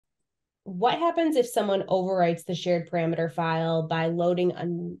What happens if someone overwrites the shared parameter file by loading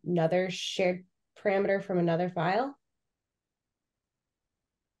another shared parameter from another file?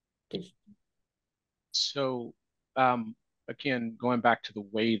 Did So, again, going back to the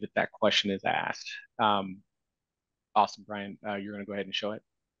way that that question is asked, awesome, Brian, you're going to go ahead and show it.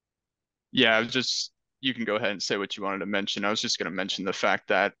 Yeah, I was just, you can go ahead and say what you wanted to mention. I was just going to mention the fact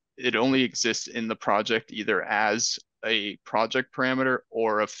that it only exists in the project either as a project parameter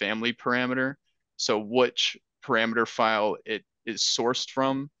or a family parameter. So which parameter file it is sourced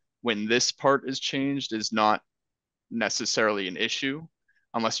from when this part is changed is not necessarily an issue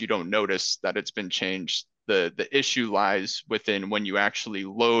unless you don't notice that it's been changed. The issue lies within when you actually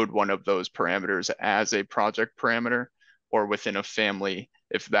load one of those parameters as a project parameter or within a family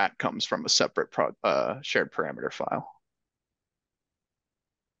if that comes from a separate shared parameter file.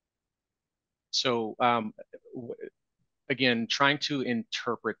 So, again, trying to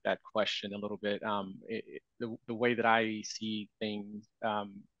interpret that question a little bit, the way that I see things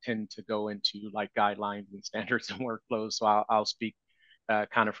tend to go into like guidelines and standards and workflows. So I'll speak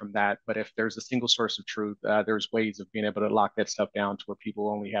kind of from that. But if there's a single source of truth, there's ways of being able to lock that stuff down to where people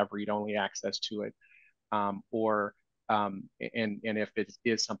only have read-only access to it. Or and if it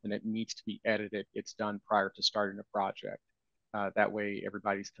is something that needs to be edited, it's done prior to starting a project. That way,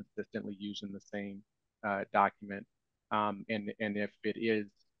 everybody's consistently using the same document. And if it is,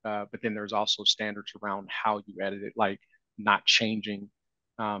 but then there's also standards around how you edit it, like not changing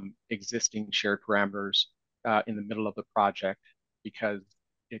existing shared parameters in the middle of the project because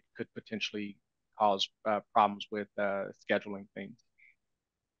it could potentially cause problems with scheduling things.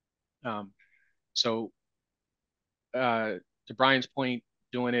 Um, so to Brian's point,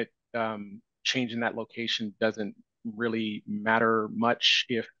 doing it, changing that location doesn't really matter much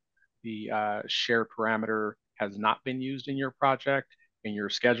if the share parameter has not been used in your project and you're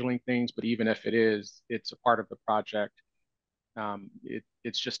scheduling things. But even if it is, it's a part of the project.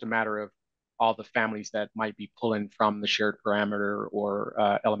 It's just a matter of all the families that might be pulling from the shared parameter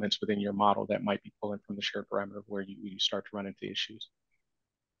or elements within your model that might be pulling from the shared parameter where you start to run into issues.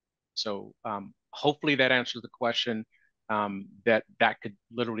 So hopefully that answers the question. That could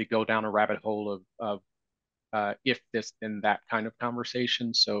literally go down a rabbit hole of if this then that kind of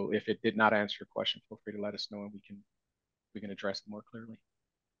conversation. So if it did not answer your question, feel free to let us know and we can address it more clearly.